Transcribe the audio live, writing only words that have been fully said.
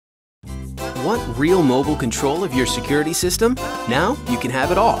Want real mobile control of your security system? Now you can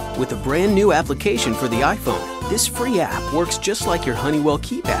have it all with a brand new application for the iPhone. This free app works just like your Honeywell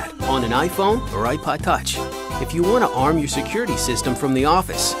keypad on an iPhone or iPod Touch. If you want to arm your security system from the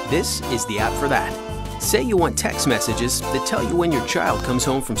office, this is the app for that. Say you want text messages that tell you when your child comes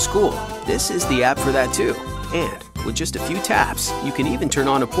home from school. This is the app for that too. And with just a few taps, you can even turn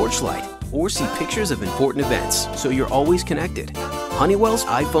on a porch light or see pictures of important events, so you're always connected. Honeywell's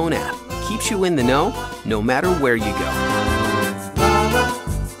iPhone app keeps you in the know, no matter where you go.